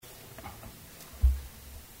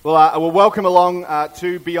Well, welcome along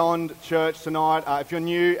to Beyond Church tonight. If you're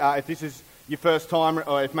new, if this is your first time,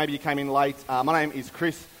 or if maybe you came in late, my name is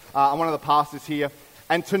Chris. I'm one of the pastors here.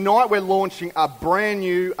 And tonight we're launching a brand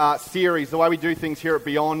new series. The way we do things here at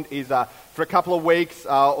Beyond is for a couple of weeks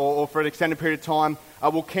or for an extended period of time,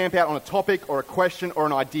 we'll camp out on a topic or a question or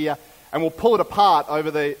an idea, and we'll pull it apart over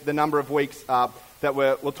the number of weeks that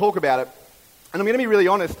we'll talk about it. And I'm going to be really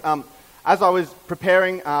honest, as I was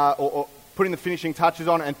preparing or putting the finishing touches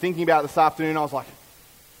on and thinking about it this afternoon, I was like,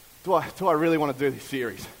 do I really want to do this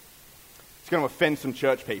series? It's going to offend some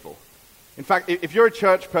church people. In fact, if you're a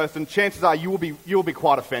church person, chances are you will be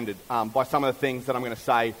quite offended by some of the things that I'm going to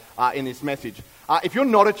say in this message. If you're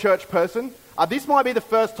not a church person, this might be the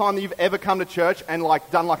first time that you've ever come to church and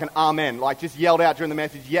done an amen, just yelled out during the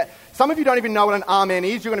message. Yeah, some of you don't even know what an amen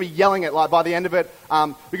is. You're going to be yelling it by the end of it,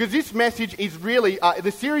 because this message is really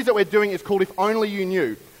the series that we're doing is called "If Only You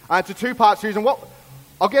Knew." It's a two-part series, and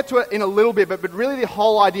I'll get to it in a little bit, but really the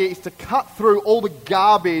whole idea is to cut through all the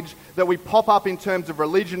garbage that we pop up in terms of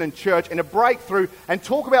religion and church, and to break through and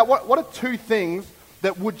talk about what are two things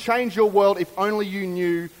that would change your world if only you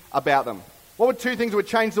knew about them. What were two things that would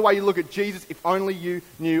change the way you look at Jesus if only you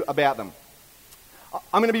knew about them?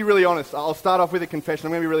 I'm going to be really honest. I'll start off with a confession.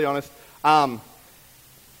 I'm going to be really honest. I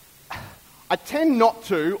tend not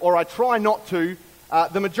to, or I try not to,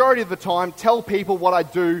 the majority of the time, tell people what I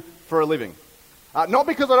do for a living. Not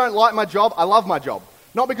because I don't like my job, I love my job.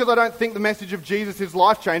 Not because I don't think the message of Jesus is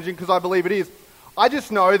life-changing, because I believe it is. I just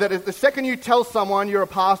know that the second you tell someone you're a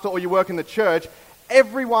pastor or you work in the church,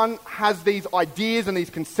 everyone has these ideas and these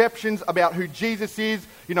conceptions about who Jesus is,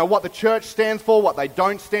 what the church stands for, what they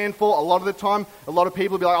don't stand for. A lot of the time, a lot of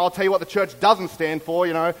people will be like, I'll tell you what the church doesn't stand for,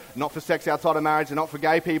 not for sex outside of marriage, they're not for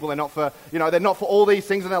gay people, they're not for, they're not for all these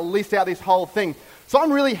things, and they'll list out this whole thing. So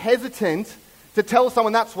I'm really hesitant to tell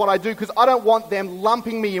someone that's what I do, because I don't want them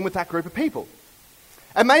lumping me in with that group of people.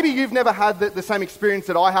 And maybe you've never had the same experience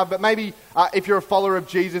that I have, but maybe if you're a follower of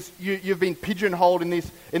Jesus, you've been pigeonholed in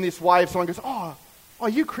this way. If someone goes, oh, are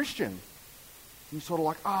you Christian? And you're sort of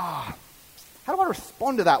like, how do I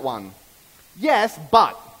respond to that one? Yes,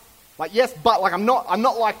 but. I'm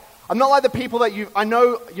not like the people that I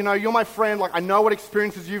know, you're my friend, I know what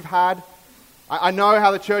experiences you've had. I know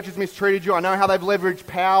how the church has mistreated you. I know how they've leveraged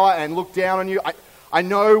power and looked down on you. I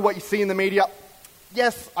know what you see in the media.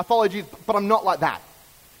 Yes, I follow Jesus, but I'm not like that.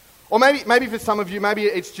 Or maybe for some of you, maybe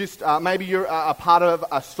it's just, maybe you're a part of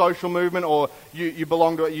a social movement, or you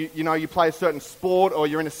belong to, you play a certain sport, or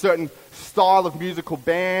you're in a certain style of musical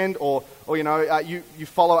band, or you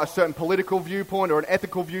follow a certain political viewpoint or an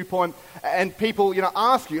ethical viewpoint, and people,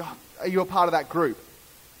 ask you, are you a part of that group?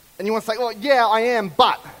 And you want to say, well, yeah, I am,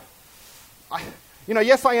 but...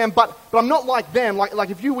 yes, I am, but I'm not like them. Like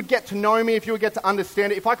if you would get to know me, if you would get to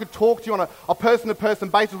understand it, if I could talk to you on a person-to-person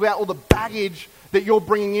basis without all the baggage that you're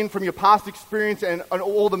bringing in from your past experience and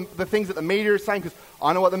all the things that the media is saying, because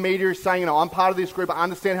I know what the media is saying, I'm part of this group, I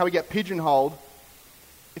understand how we get pigeonholed.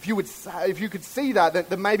 If you could see that,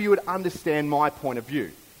 then maybe you would understand my point of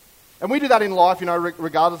view. And we do that in life,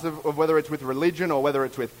 regardless of whether it's with religion or whether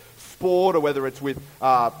it's with sport or whether it's with...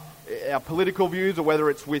 our political views, or whether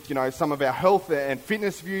it's with, some of our health and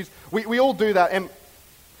fitness views. We all do that, and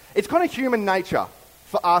it's kind of human nature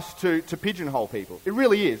for us to pigeonhole people. It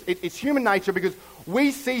really is. It's human nature, because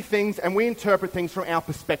we see things and we interpret things from our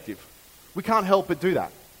perspective. We can't help but do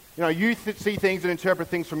that. You see things and interpret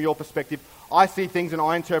things from your perspective. I see things and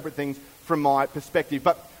I interpret things from my perspective.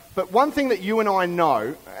 But one thing that you and I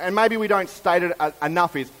know, and maybe we don't state it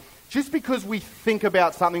enough, is just because we think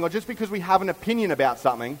about something, or just because we have an opinion about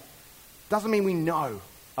something, doesn't mean we know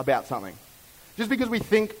about something. Just because we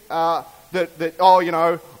think that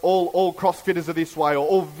all CrossFitters are this way, or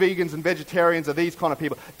all vegans and vegetarians are these kind of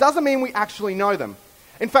people, doesn't mean we actually know them.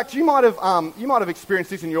 In fact, you might have experienced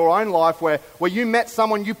this in your own life, where you met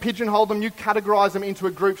someone, you pigeonholed them, you categorized them into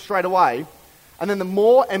a group straight away, and then the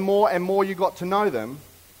more and more and more you got to know them,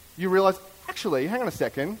 you realize, actually, hang on a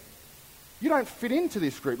second, you don't fit into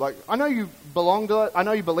this group. I know you belong to it, I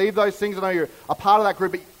know you believe those things, I know you're a part of that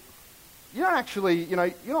group, but you don't actually, you're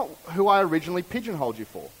not who I originally pigeonholed you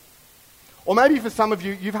for. Or maybe for some of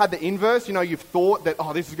you, you've had the inverse. You've thought that,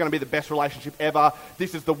 this is going to be the best relationship ever.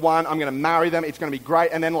 This is the one. I'm going to marry them. It's going to be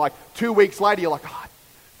great. And then 2 weeks later, you're like,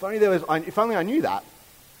 if only I knew that.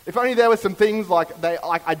 If only there were some things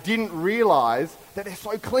I didn't realize that they're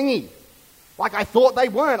so clingy. I thought they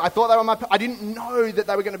weren't. I thought they were I didn't know that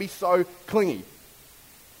they were going to be so clingy.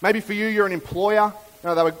 Maybe for you, you're an employer.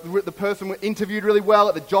 The person interviewed really well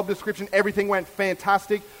at the job description. Everything went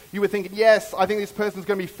fantastic. You were thinking, yes, I think this person's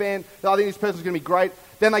going to be I think this person's going to be great.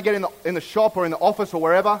 Then they get in the shop or in the office or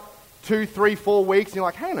wherever, 2, 3, 4 weeks, and you're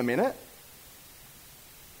like, hang on a minute.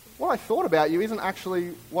 What I thought about you isn't actually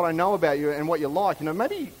what I know about you and what you like. You know,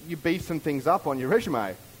 maybe you beefed some things up on your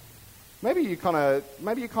resume. Maybe you kind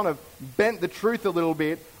of bent the truth a little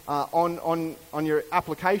bit on your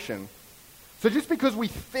application. So just because we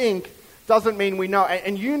think doesn't mean we know.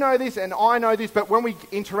 And you know this, and I know this. But when we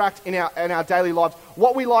interact in our daily lives,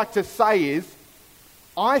 what we like to say is,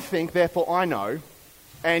 "I think, therefore I know."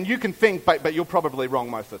 And you can think, but you're probably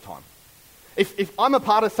wrong most of the time. If I'm a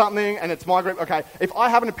part of something and it's my group, okay, if I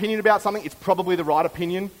have an opinion about something, it's probably the right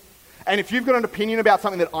opinion. And if you've got an opinion about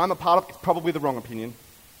something that I'm a part of, it's probably the wrong opinion.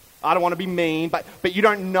 I don't want to be mean, but you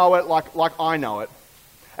don't know it like I know it.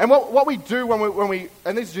 And what we do when we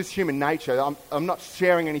and this is just human nature, I'm not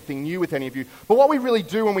sharing anything new with any of you, but what we really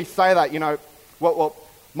do when we say that, you know, well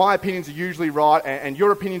my opinions are usually right and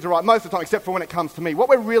your opinions are right most of the time, except for when it comes to me. What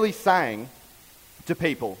we're really saying to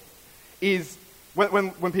people is,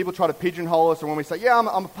 when people try to pigeonhole us, or when we say, yeah, I'm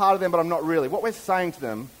a part of them, but I'm not really, what we're saying to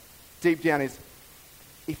them deep down is,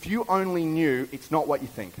 if you only knew, it's not what you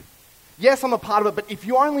think. Yes, I'm a part of it, but if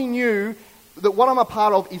you only knew that what I'm a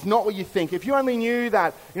part of is not what you think, if you only knew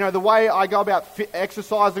that, you know, the way I go about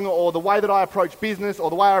exercising, or the way that I approach business, or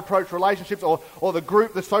the way I approach relationships, or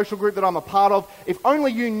the social group that I'm a part of, if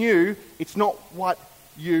only you knew, it's not what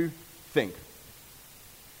you think.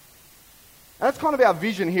 And that's kind of our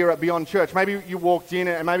vision here at Beyond Church. Maybe you walked in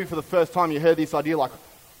and maybe for the first time you heard this idea like,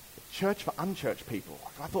 church for unchurched people.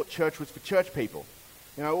 Like, I thought church was for church people.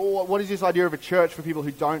 You know, what is this idea of a church for people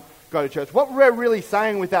who don't go to church? What we're really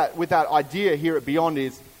saying with that idea here at Beyond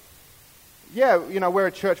is, yeah, you know, we're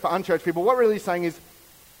a church for unchurched people. What we're really saying is,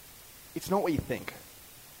 it's not what you think.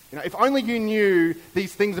 You know, if only you knew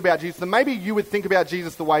these things about Jesus, then maybe you would think about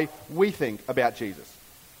Jesus the way we think about Jesus.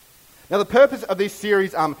 Now, the purpose of this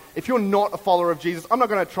series, if you're not a follower of Jesus, I'm not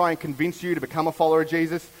going to try and convince you to become a follower of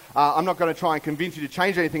Jesus. I'm not going to try and convince you to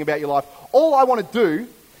change anything about your life. All I want to do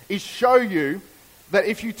is show you that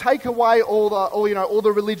if you take away all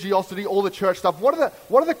the religiosity, all the church stuff, what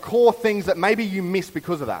are the core things that maybe you miss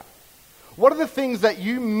because of that? What are the things that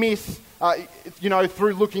you miss,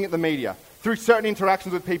 through looking at the media, through certain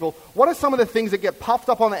interactions with people? What are some of the things that get puffed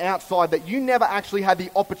up on the outside that you never actually had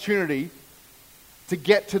the opportunity to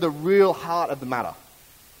get to the real heart of the matter?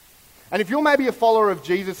 And if you're maybe a follower of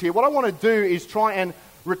Jesus here, what I want to do is try and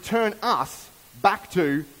return us back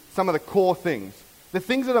to some of the core things. The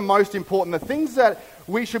things that are most important, the things that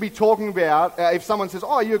we should be talking about if someone says,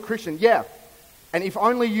 oh, you're a Christian. Yeah. And if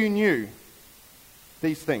only you knew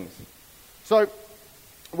these things. So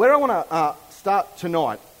where I want to start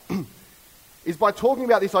tonight is by talking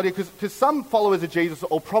about this idea, because some followers of Jesus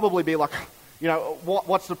will probably be like, you know,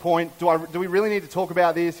 what's the point? Do we really need to talk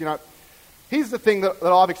about this? You know, here's the thing that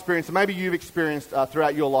I've experienced, and maybe you've experienced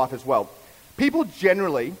throughout your life as well. People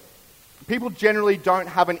generally don't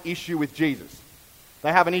have an issue with Jesus.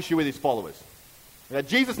 They have an issue with his followers. You know,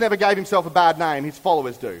 Jesus never gave himself a bad name, his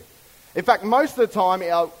followers do. In fact, most of the time,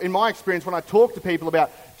 in my experience, when I talk to people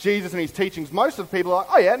about Jesus and his teachings, most of the people are like,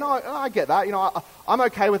 oh yeah, no, I get that. You know, I'm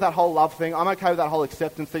okay with that whole love thing. I'm okay with that whole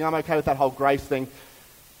acceptance thing. I'm okay with that whole grace thing.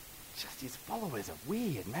 Just his followers are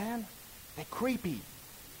weird, man. They're creepy.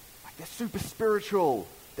 Like, they're super spiritual.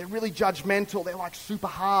 They're really judgmental. They're like super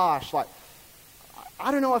harsh. Like,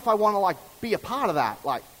 I don't know if I want to like be a part of that.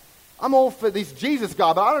 Like, I'm all for this Jesus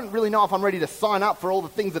guy, but I don't really know if I'm ready to sign up for all the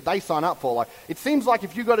things that they sign up for. Like, it seems like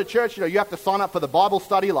if you go to church, you know, you have to sign up for the Bible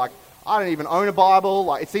study. Like, I don't even own a Bible.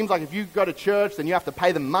 Like, it seems like if you go to church, then you have to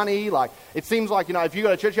pay them money. Like, it seems like, you know, if you go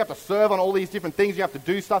to church, you have to serve on all these different things. You have to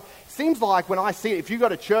do stuff. It seems like when I see it, if you go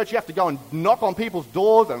to church, you have to go and knock on people's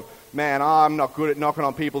doors. And man, I'm not good at knocking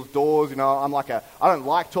on people's doors. You know, I don't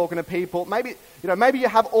like talking to people. Maybe you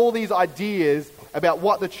have all these ideas about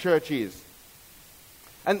what the church is.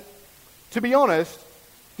 And to be honest,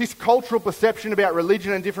 this cultural perception about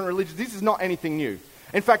religion and different religions, this is not anything new.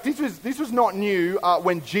 In fact, this was not new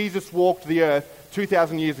when Jesus walked the earth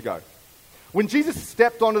 2,000 years ago. When Jesus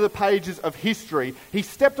stepped onto the pages of history, he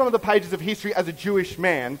stepped onto the pages of history as a Jewish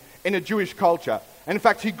man in a Jewish culture. And in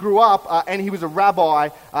fact, he grew up and he was a rabbi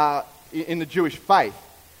in the Jewish faith.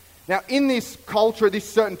 Now, in this culture at this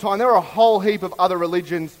certain time, there were a whole heap of other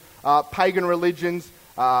religions, pagan religions,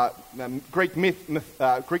 Greek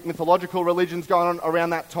mythological religions going on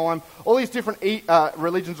around that time, all these different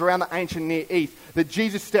religions around the ancient Near East that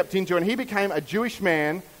Jesus stepped into, and he became a Jewish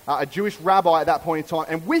man, a Jewish rabbi at that point in time,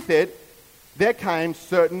 and with it, there came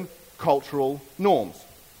certain cultural norms.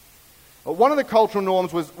 One of the cultural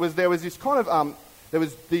norms was there was this kind of,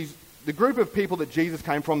 the group of people that Jesus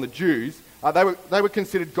came from, the Jews, they were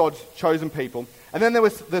considered God's chosen people, and then there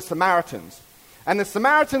was the Samaritans. And the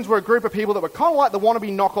Samaritans were a group of people that were kind of like the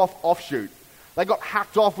wannabe knockoff offshoot. They got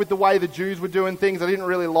hacked off with the way the Jews were doing things. They didn't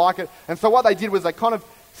really like it. And so what they did was they kind of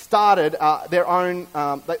started their own,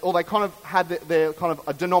 they kind of had their kind of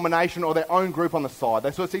a denomination or their own group on the side.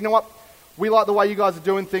 They sort of said, you know what, we like the way you guys are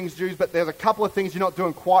doing things, Jews, but there's a couple of things you're not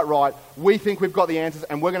doing quite right. We think we've got the answers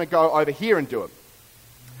and we're going to go over here and do it.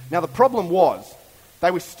 Now the problem was, they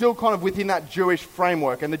were still kind of within that Jewish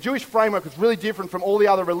framework. And the Jewish framework was really different from all the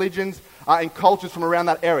other religions and cultures from around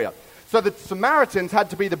that area. So the Samaritans had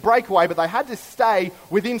to be the breakaway, but they had to stay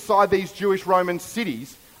within inside these Jewish Roman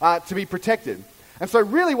cities to be protected. And so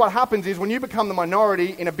really what happens is when you become the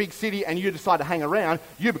minority in a big city and you decide to hang around,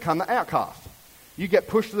 you become the outcast. You get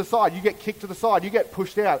pushed to the side, you get kicked to the side, you get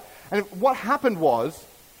pushed out. And what happened was,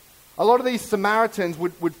 a lot of these Samaritans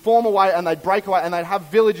would form away and they'd break away and they'd have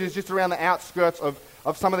villages just around the outskirts of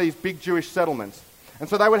some of these big Jewish settlements. And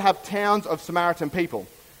so they would have towns of Samaritan people.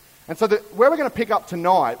 And so where we're going to pick up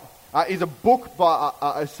tonight is a book, by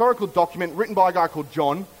a historical document written by a guy called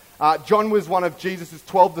John. John was one of Jesus'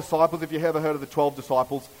 12 disciples, if you've ever heard of the 12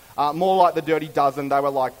 disciples. More like the Dirty Dozen. They were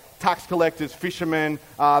like tax collectors, fishermen,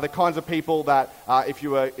 the kinds of people that if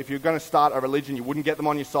you were going to start a religion, you wouldn't get them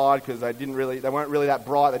on your side because they weren't really that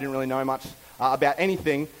bright, they didn't really know much about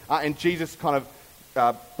anything. And Jesus kind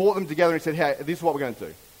of brought them together and said, hey, this is what we're going to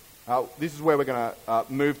do. This is where we're going to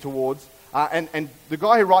move towards. And the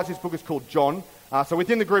guy who writes this book is called John. So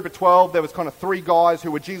within the group of 12, there was kind of 3 guys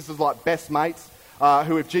who were Jesus' like best mates,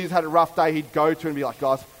 who if Jesus had a rough day, he'd go to and be like,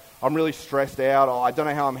 guys, I'm really stressed out, or I don't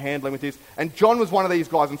know how I'm handling with this. And John was one of these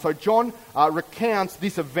guys. And so John recounts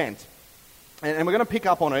this event. And we're going to pick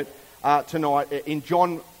up on it tonight in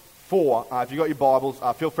John 4. If you've got your Bibles,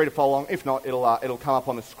 feel free to follow along. If not, it'll come up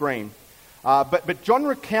on the screen. But John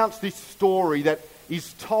recounts this story that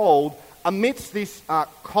is told amidst this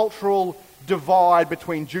cultural divide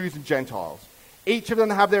between Jews and Gentiles. Each of them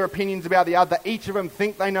have their opinions about the other. Each of them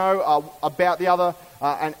think they know about the other.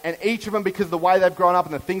 And each of them, because of the way they've grown up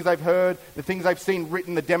and the things they've heard, the things they've seen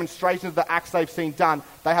written, the demonstrations, the acts they've seen done,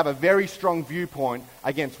 they have a very strong viewpoint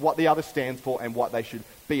against what the other stands for and what they should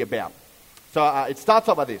be about. So it starts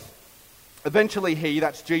off like this. Eventually he,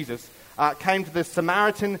 that's Jesus, came to the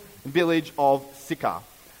Samaritan village of Sychar.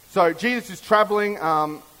 So Jesus is traveling.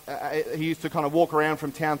 He used to kind of walk around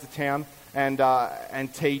from town to town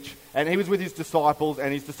and teach. And he was with his disciples,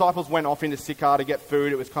 and his disciples went off into Sychar to get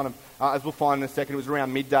food. It was kind of, as we'll find in a second, it was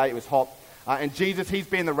around midday. It was hot. And Jesus, he's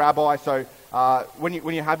being the rabbi, so when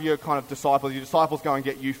you have your kind of disciples, your disciples go and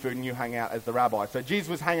get you food and you hang out as the rabbi. So Jesus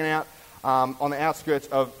was hanging out on the outskirts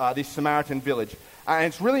of this Samaritan village. And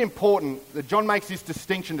it's really important that John makes this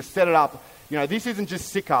distinction to set it up. You know, this isn't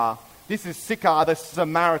just Sychar. This is Sychar, the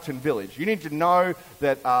Samaritan village. You need to know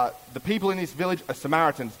that the people in this village are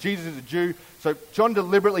Samaritans. Jesus is a Jew. So John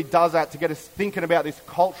deliberately does that to get us thinking about this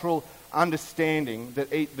cultural understanding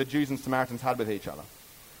that the Jews and Samaritans had with each other.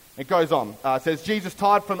 It goes on. It says, Jesus,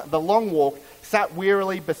 tired from the long walk, sat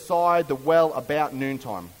wearily beside the well about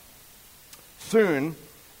noontime. Soon,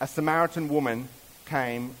 a Samaritan woman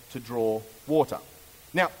came to draw water.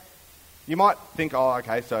 Now, you might think, oh,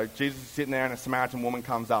 okay, so Jesus is sitting there and a Samaritan woman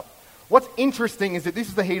comes up. What's interesting is that this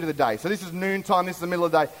is the heat of the day. So this is noontime, this is the middle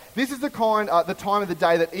of the day. This is the time of the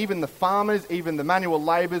day that even the farmers, even the manual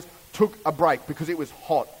labourers took a break because it was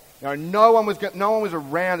hot. You know, no one was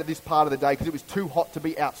around at this part of the day because it was too hot to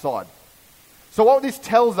be outside. So what this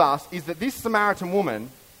tells us is that this Samaritan woman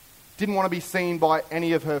didn't want to be seen by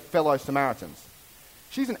any of her fellow Samaritans.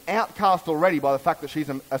 She's an outcast already by the fact that she's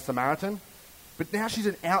a Samaritan, but now she's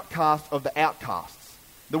an outcast of the outcasts.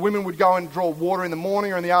 The women would go and draw water in the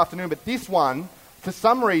morning or in the afternoon, but this one, for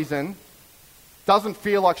some reason, doesn't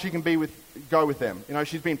feel like she can go with them. You know,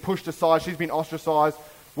 she's been pushed aside, she's been ostracized.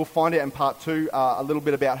 We'll find out in part 2 a little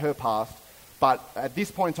bit about her past. But at this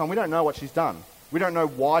point in time, we don't know what she's done. We don't know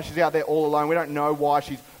why she's out there all alone. We don't know why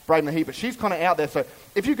she's braving the heat, but she's kind of out there. So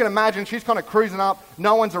if you can imagine, she's kind of cruising up.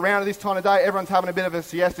 No one's around at this time of day. Everyone's having a bit of a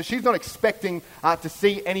siesta. She's not expecting to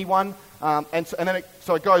see anyone.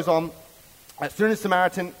 So it goes on. As soon as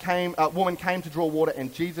Samaritan woman came to draw water,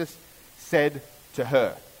 and Jesus said to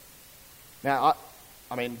her. Now,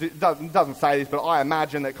 I mean, it doesn't say this, but I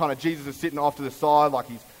imagine that kind of Jesus is sitting off to the side, like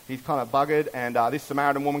he's kind of buggered, and this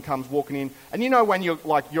Samaritan woman comes walking in. And you know when you're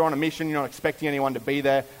on a mission, you're not expecting anyone to be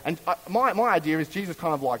there. And my idea is Jesus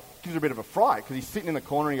kind of like gives her a bit of a fright because he's sitting in the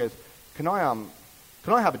corner and he goes, "Can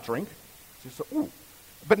I have a drink?" She's like, "Ooh."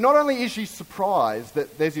 But not only is she surprised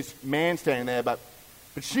that there's this man standing there, but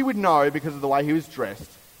she would know because of the way he was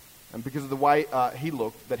dressed and because of the way he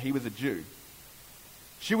looked that he was a Jew.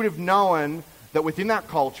 She would have known that within that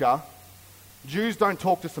culture, Jews don't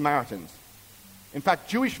talk to Samaritans. In fact,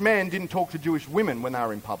 Jewish men didn't talk to Jewish women when they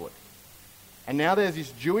were in public. And now there's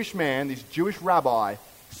this Jewish man, this Jewish rabbi,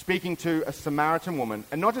 speaking to a Samaritan woman,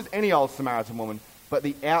 and not just any old Samaritan woman, but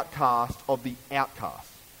the outcast of the outcast.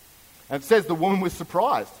 And it says the woman was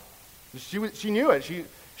surprised. She knew it.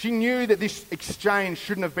 She knew that this exchange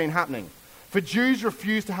shouldn't have been happening. For Jews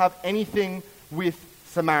refused to have anything with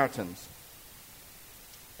Samaritans.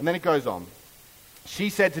 And then it goes on. She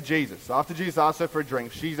said to Jesus, after Jesus asked her for a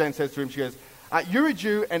drink, she then says to him, she goes, "You're a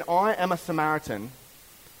Jew and I am a Samaritan.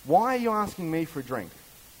 Why are you asking me for a drink?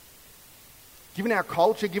 Given our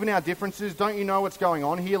culture, given our differences, don't you know what's going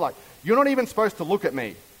on here? Like, you're not even supposed to look at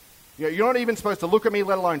me. You're not even supposed to look at me,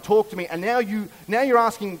 let alone talk to me. And now you're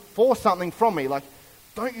asking for something from me. Like,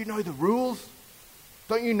 don't you know the rules?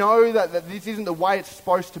 Don't you know that this isn't the way it's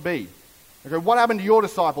supposed to be? Okay, what happened to your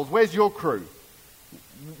disciples? Where's your crew?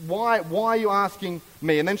 Why are you asking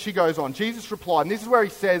me?" And then she goes on. Jesus replied, and this is where he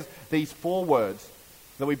says these 4 words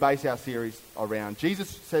that we base our series around.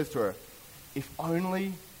 Jesus says to her, "If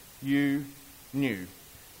only you knew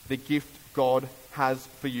the gift God has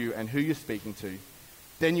for you and who you're speaking to,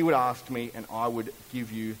 then you would ask me and I would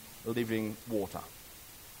give you living water."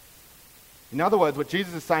 In other words, what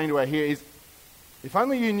Jesus is saying to her here is, if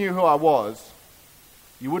only you knew who I was,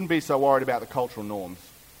 you wouldn't be so worried about the cultural norms.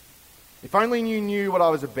 If only you knew what I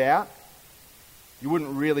was about, you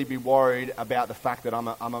wouldn't really be worried about the fact that I'm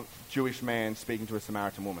a Jewish man speaking to a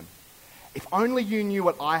Samaritan woman. If only you knew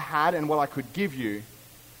what I had and what I could give you,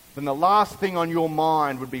 then the last thing on your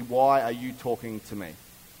mind would be, why are you talking to me?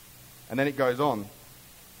 And then it goes on.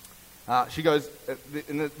 She goes,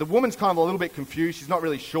 and the woman's kind of a little bit confused. She's not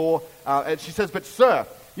really sure. And she says, "But sir,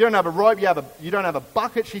 you don't have a rope, you don't have a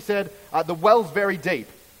bucket," she said. "The well's very deep."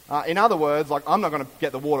 In other words, like, I'm not going to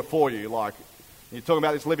get the water for you. Like, you're talking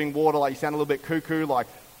about this living water, like, you sound a little bit cuckoo, like,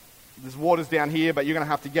 there's water's down here, but you're going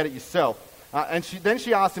to have to get it yourself. And then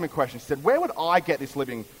she asked him a question. She said, "Where would I get this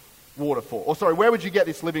living water for?" Or sorry, where would you get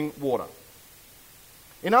this living water?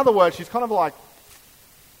 In other words, she's kind of like,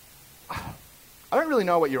 I don't really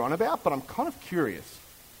know what you're on about, but I'm kind of curious.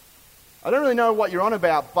 I don't really know what you're on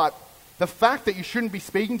about, but the fact that you shouldn't be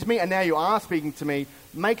speaking to me and now you are speaking to me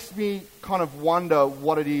makes me kind of wonder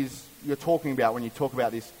what it is you're talking about when you talk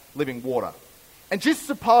about this living water. And just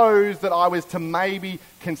suppose that I was to maybe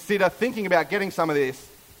consider thinking about getting some of this,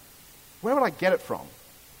 where would I get it from?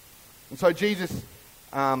 And so Jesus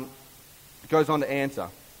goes on to answer.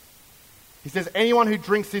 He says, "Anyone who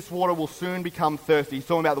drinks this water will soon become thirsty." He's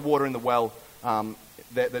talking about the water in the well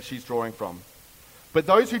that she's drawing from. "But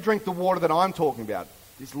those who drink the water that I'm talking about,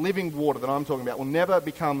 this living water that I'm talking about, will never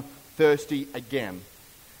become thirsty again.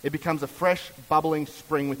 It becomes a fresh, bubbling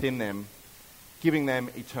spring within them, giving them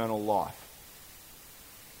eternal life."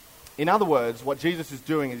 In other words, what Jesus is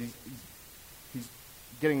doing is he's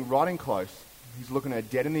getting right in close. He's looking her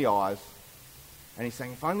dead in the eyes, and he's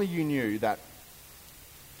saying, if only you knew that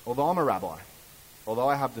although I'm a rabbi, although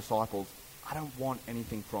I have disciples, I don't want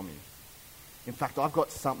anything from you. In fact, I've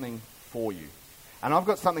got something for you. And I've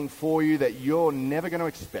got something for you that you're never going to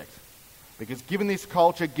expect. Because given this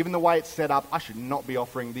culture, given the way it's set up, I should not be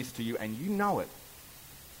offering this to you, and you know it.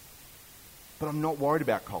 But I'm not worried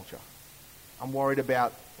about culture. I'm worried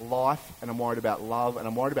about life, and I'm worried about love, and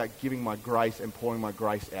I'm worried about giving my grace and pouring my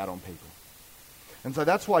grace out on people. And so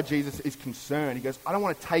that's why Jesus is concerned. He goes, I don't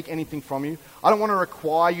want to take anything from you. I don't want to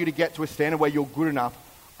require you to get to a standard where you're good enough.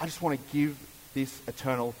 I just want to give this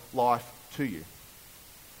eternal life to you.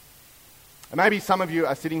 And maybe some of you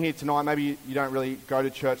are sitting here tonight, maybe you don't really go to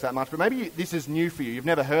church that much, but maybe this is new for you. You've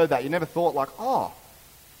never heard that. You never thought like, oh,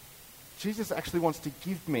 Jesus actually wants to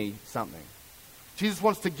give me something. Jesus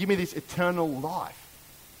wants to give me this eternal life.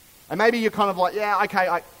 And maybe you're kind of like, yeah,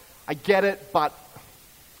 okay, I get it, but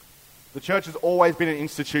the church has always been an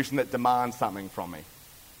institution that demands something from me.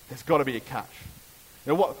 There's got to be a catch.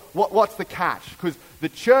 You know, what's the catch? Because the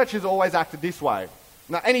church has always acted this way.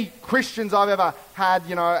 Now, any Christians I've ever had,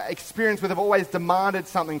 experience with have always demanded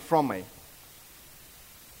something from me.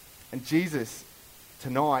 And Jesus,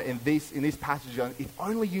 tonight, in this passage, if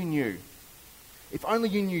only you knew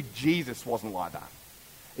Jesus wasn't like that.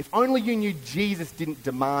 If only you knew Jesus didn't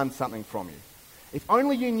demand something from you. If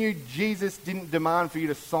only you knew Jesus didn't demand for you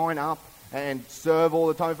to sign up and serve all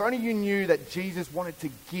the time. If only you knew that Jesus wanted to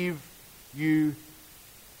give you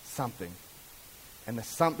something. And the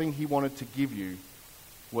something he wanted to give you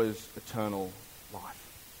was eternal life.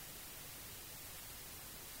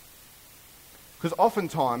 Because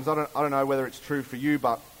oftentimes, I don't know whether it's true for you,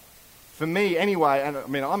 but for me anyway, and I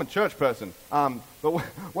mean, I'm a church person, but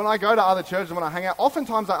when I go to other churches and when I hang out,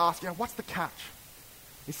 oftentimes I ask, what's the catch?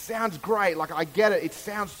 It sounds great, like I get it, it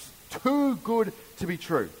sounds too good to be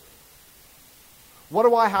true. What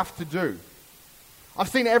do I have to do? I've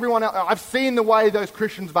seen everyone else, I've seen the way those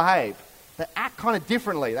Christians behave. They act kind of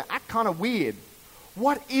differently. They act kind of weird.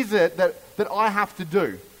 What is it that I have to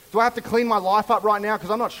do? Do I have to clean my life up right now? Because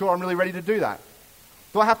I'm not sure I'm really ready to do that.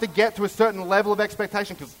 Do I have to get to a certain level of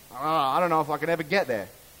expectation? Because I don't know if I can ever get there.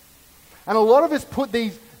 And a lot of us put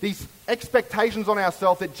these expectations on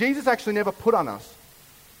ourselves that Jesus actually never put on us.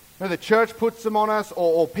 You know, the church puts them on us,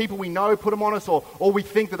 or people we know put them on us, or we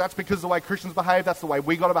think that that's because of the way Christians behave, that's the way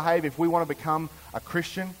we got to behave if we want to become a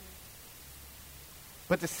Christian.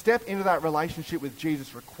 But to step into that relationship with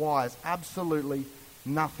Jesus requires absolutely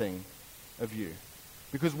nothing of you.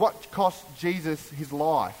 Because what cost Jesus his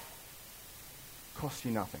life costs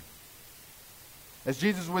you nothing. As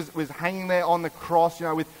Jesus was hanging there on the cross,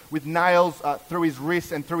 with nails through his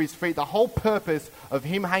wrists and through his feet, the whole purpose of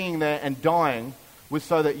him hanging there and dying was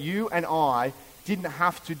so that you and I didn't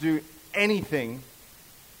have to do anything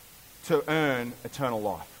to earn eternal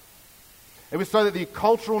life. It was so that the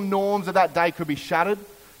cultural norms of that day could be shattered,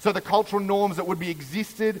 so the cultural norms that would be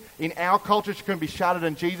existed in our culture could be shattered,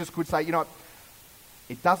 and Jesus could say,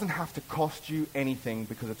 it doesn't have to cost you anything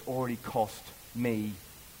because it's already cost me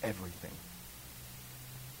everything.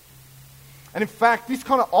 And in fact, this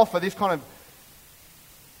kind of offer, this kind of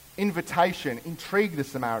invitation intrigued the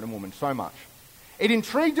Samaritan woman so much. It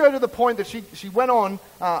intrigued her to the point that she went on,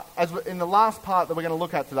 as in the last part that we're going to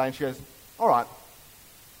look at today, and she goes, all right,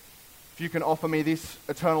 if you can offer me this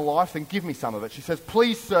eternal life, then give me some of it. She says,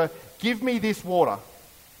 please, sir, give me this water,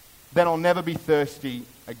 then I'll never be thirsty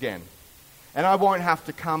again. And I won't have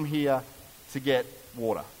to come here to get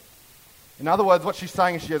water. In other words, what she's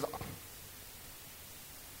saying is she goes,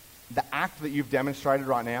 the act that you've demonstrated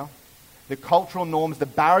right now, the cultural norms, the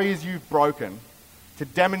barriers you've broken to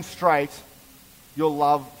demonstrate your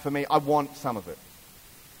love for me, I want some of it.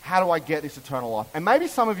 How do I get this eternal life? And maybe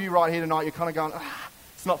some of you right here tonight, you're kind of going,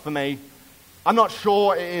 it's not for me. I'm not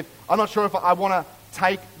sure if I want to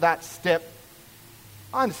take that step.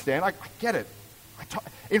 I understand. I get it.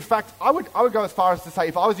 In fact, I would go as far as to say,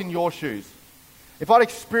 if I was in your shoes, if I'd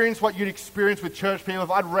experienced what you'd experienced with church people,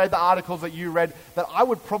 if I'd read the articles that you read, that I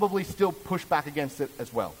would probably still push back against it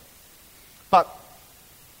as well. But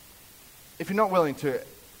if you're not willing to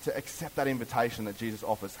accept that invitation that Jesus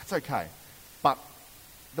offers, that's okay. But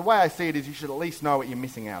the way I see it is you should at least know what you're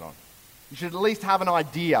missing out on. You should at least have an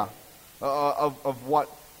idea of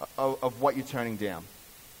what you're turning down.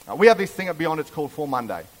 We have this thing at Beyond, it's called Full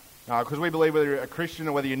Monday. Because we believe whether you're a Christian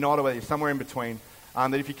or whether you're not or whether you're somewhere in between,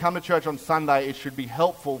 that if you come to church on Sunday, it should be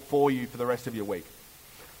helpful for you for the rest of your week.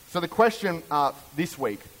 So the question this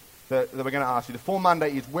week that we're going to ask you, the Full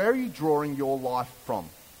Monday, is where are you drawing your life from?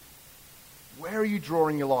 Where are you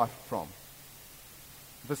drawing your life from?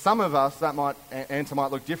 For some of us, that answer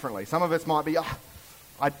might look differently. Some of us might be,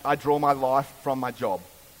 I draw my life from my job.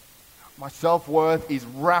 My self-worth is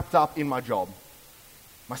wrapped up in my job.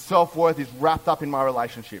 My self-worth is wrapped up in my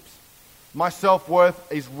relationships. My self-worth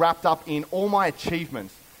is wrapped up in all my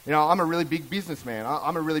achievements. I'm a really big businessman.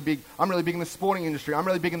 I'm really big in the sporting industry. I'm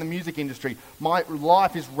really big in the music industry. My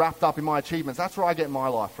life is wrapped up in my achievements. That's where I get my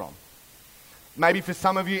life from. Maybe for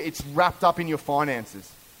some of you, it's wrapped up in your finances.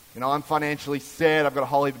 I'm financially set. I've got a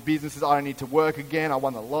whole heap of businesses. I don't need to work again. I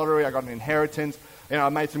won the lottery. I got an inheritance. I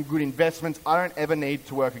made some good investments. I don't ever need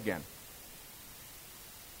to work again.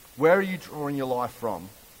 Where are you drawing your life from?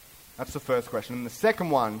 That's the first question. And the second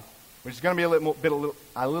one, which is going to be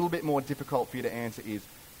a little bit more difficult for you to answer, is,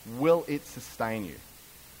 will it sustain you?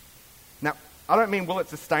 Now, I don't mean will it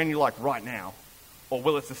sustain you like right now, or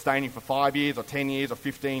will it sustain you for 5 years, or 10 years, or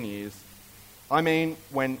 15 years. I mean,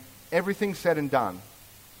 when everything's said and done,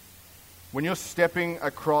 when you're stepping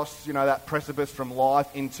across, that precipice from life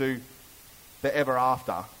into the ever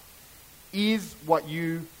after, is what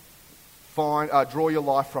you draw your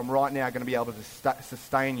life from right now going to be able to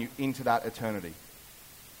sustain you into that eternity?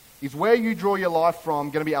 Is where you draw your life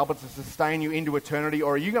from going to be able to sustain you into eternity,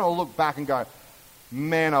 or are you going to look back and go,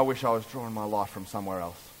 man, I wish I was drawing my life from somewhere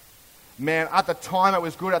else. Man, at the time it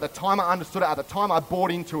was good, at the time I understood it, at the time I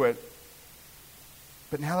bought into it,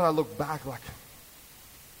 but now that I look back,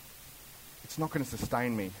 it's not going to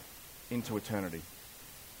sustain me into eternity.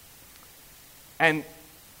 And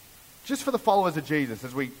just for the followers of Jesus,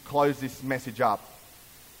 as we close this message up,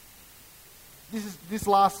 this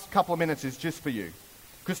last couple of minutes is just for you.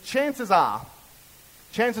 Because chances are,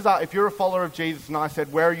 if you're a follower of Jesus and I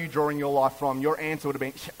said, where are you drawing your life from? Your answer would have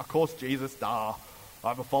been, of course, Jesus, duh.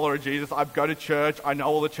 I'm a follower of Jesus. I go to church. I know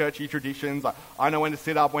all the churchy traditions. I know when to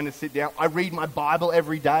sit up, when to sit down. I read my Bible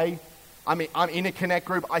every day. I'm in a connect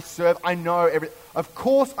group. I serve. I know everything. Of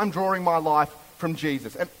course, I'm drawing my life from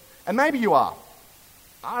Jesus. And maybe you are.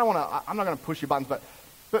 I'm not going to push your buttons,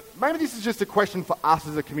 but maybe this is just a question for us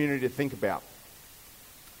as a community to think about.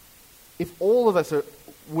 If all of us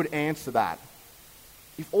would answer that,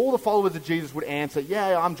 if all the followers of Jesus would answer,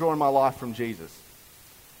 yeah, I'm drawing my life from Jesus,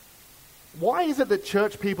 why is it that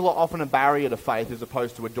church people are often a barrier to faith as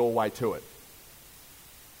opposed to a doorway to it?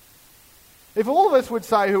 If all of us would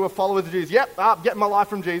say who are followers of Jesus, yep, I'm getting my life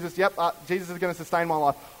from Jesus, yep, Jesus is going to sustain my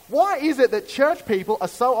life, why is it that church people are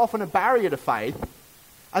so often a barrier to faith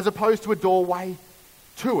as opposed to a doorway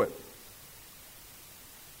to it?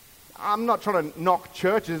 I'm not trying to knock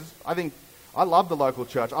churches. I love the local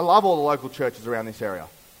church. I love all the local churches around this area.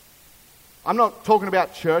 I'm not talking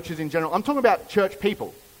about churches in general. I'm talking about church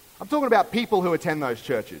people. I'm talking about people who attend those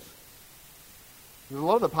churches. Because a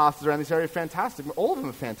lot of the pastors around this area are fantastic. All of them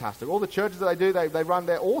are fantastic. All the churches that they run,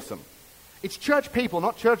 they're awesome. It's church people,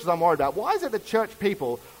 not churches I'm worried about. Why is it that church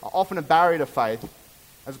people are often a barrier to faith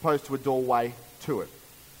as opposed to a doorway to it?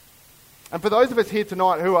 And for those of us here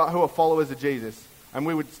tonight who are followers of Jesus, and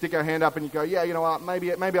we would stick our hand up and you go, yeah, you know what,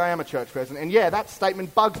 maybe I am a church person. And yeah, that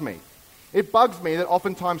statement bugs me. It bugs me that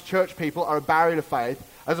oftentimes church people are a barrier to faith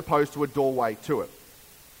as opposed to a doorway to it.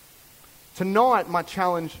 Tonight, my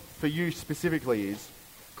challenge for you specifically is,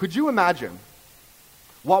 could you imagine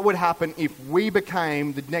what would happen if we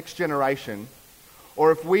became the next generation,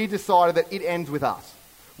 or if we decided that it ends with us?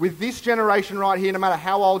 With this generation right here, no matter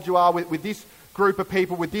how old you are, with this group of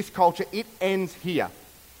people, with this culture, it ends here.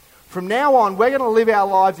 From now on, we're going to live our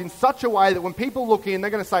lives in such a way that when people look in, they're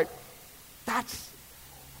going to say, that's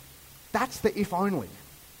the if only.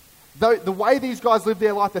 The way these guys live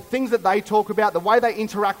their life, the things that they talk about, the way they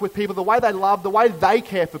interact with people, the way they love, the way they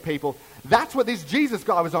care for people, that's what this Jesus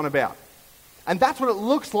guy was on about. And that's what it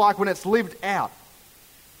looks like when it's lived out.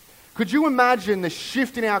 Could you imagine the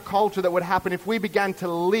shift in our culture that would happen if we began to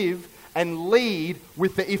live and lead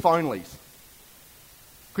with the if onlys?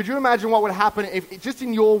 Could you imagine what would happen if, just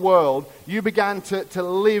in your world, you began to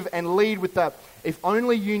live and lead with that, if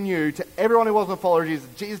only you knew, to everyone who wasn't a follower of Jesus,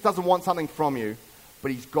 Jesus doesn't want something from you, but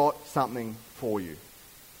he's got something for you.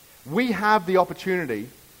 We have the opportunity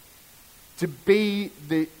to be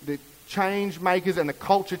the change makers and the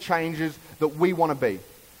culture changers that we want to be.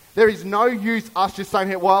 There is no use us just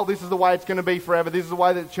saying, well, this is the way it's going to be forever. This is the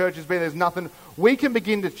way that the church has been. There's nothing. We can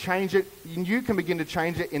begin to change it. You can begin to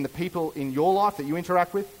change it in the people in your life that you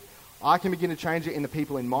interact with. I can begin to change it in the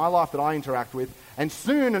people in my life that I interact with. And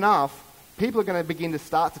soon enough, people are going to begin to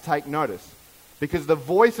start to take notice. Because the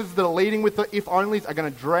voices that are leading with the if-onlys are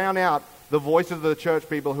going to drown out the voices of the church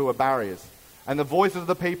people who are barriers. And the voices of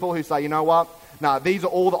the people who say, you know what? No, these are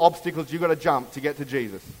all the obstacles you've got to jump to get to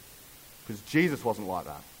Jesus. Because Jesus wasn't like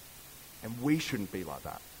that. And we shouldn't be like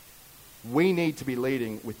that. We need to be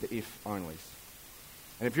leading with the if-onlys.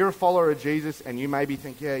 And if you're a follower of Jesus and you maybe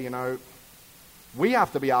think, yeah, you know, we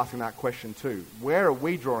have to be asking that question too. Where are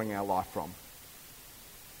we drawing our life from?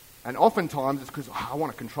 And oftentimes it's because I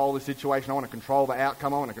want to control the situation, I want to control the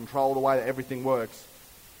outcome, I want to control the way that everything works.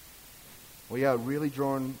 Well, yeah, really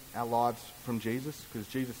drawing our lives from Jesus? Because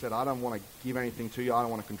Jesus said, I don't want to give anything to you, I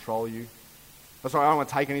don't want to control you. I don't want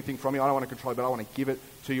to take anything from you, I don't want to control you, but I want to give it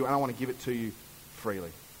to you, and I want to give it to you freely.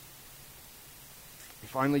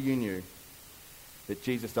 If only you knew that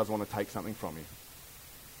Jesus doesn't want to take something from you.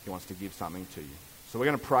 He wants to give something to you. So we're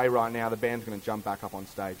going to pray right now. The band's going to jump back up on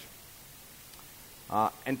stage.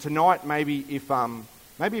 And tonight, maybe if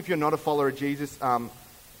you're not a follower of Jesus, we're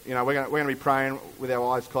going to be praying with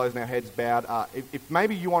our eyes closed and our heads bowed. If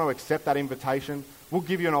maybe you want to accept that invitation, we'll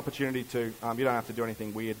give you an opportunity to. You don't have to do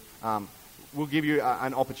anything weird. We'll give you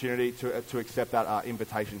an opportunity to accept that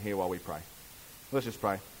invitation here while we pray. Let's just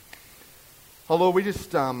pray. Oh Lord,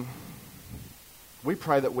 we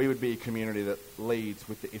pray that we would be a community that leads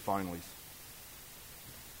with the if-onlys.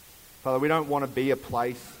 Father, we don't want to be a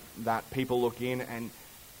place that people look in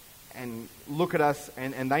and look at us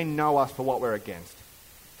and they know us for what we're against.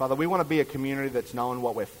 Father, we want to be a community that's known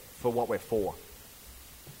what we're for.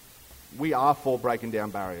 We are for breaking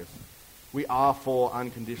down barriers. We are for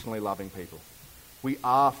unconditionally loving people. We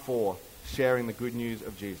are for sharing the good news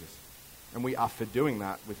of Jesus. And we are for doing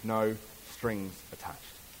that with no strings attached.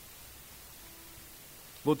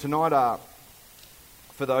 Lord, tonight,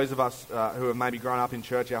 for those of us who have maybe grown up in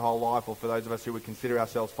church our whole life, or for those of us who would consider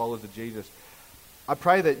ourselves followers of Jesus, I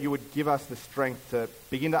pray that you would give us the strength to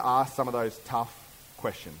begin to ask some of those tough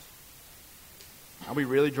questions. Are we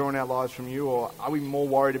really drawing our lives from you, or are we more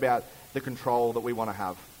worried about the control that we want to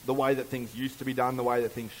have? The way that things used to be done, the way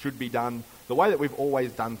that things should be done, the way that we've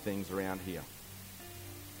always done things around here.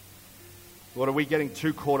 Lord, are we getting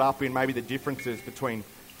too caught up in maybe the differences between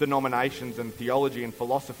denominations and theology and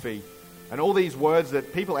philosophy And all these words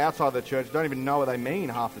that people outside the church don't even know what they mean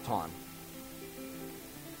half the time.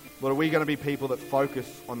 Lord, are we going to be people that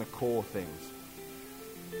focus on the core things?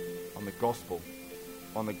 On the gospel,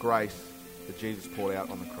 on the grace that Jesus poured out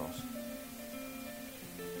on the cross.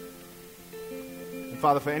 And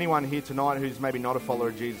Father, for anyone here tonight who's maybe not a follower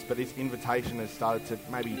of Jesus, but this invitation has started to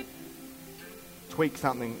maybe tweak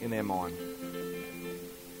something in their mind.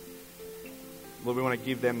 Lord, we want to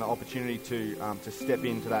give them the opportunity to step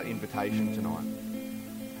into that invitation tonight.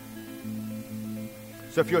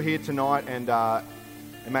 So if you're here tonight and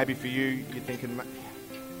maybe for you, you're thinking,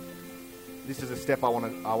 this is a step I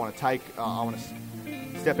want to take. I want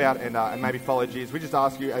to step out and maybe follow Jesus. We just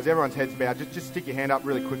ask you, as everyone's heads bowed, just stick your hand up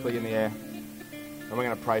really quickly in the air, and we're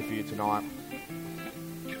going to pray for you tonight.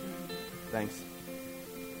 Thanks.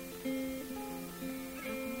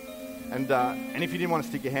 And if you didn't want to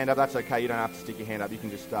stick your hand up, that's okay. You don't have to stick your hand up. You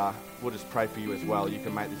can just we'll just pray for you as well. You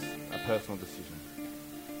can make this a personal decision.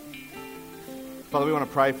 Father, we want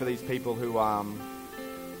to pray for these people who are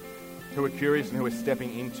curious and who are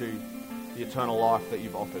stepping into the eternal life that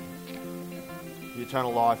you've offered. The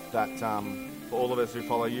eternal life that for all of us who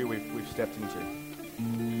follow you, we've stepped into.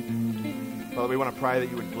 Father, we want to pray that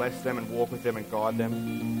you would bless them and walk with them and guide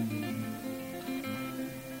them.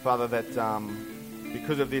 Father, that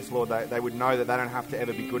because of this, Lord, they would know that they don't have to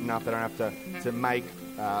ever be good enough. They don't have to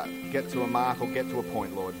get to a mark or get to a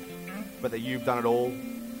point, Lord. But that you've done it all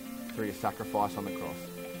through your sacrifice on the cross.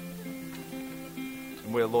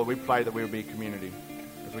 And Lord, we pray that we will be a community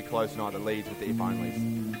as we close tonight that leads with the if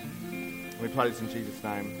onlys. We pray this in Jesus'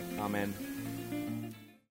 name. Amen.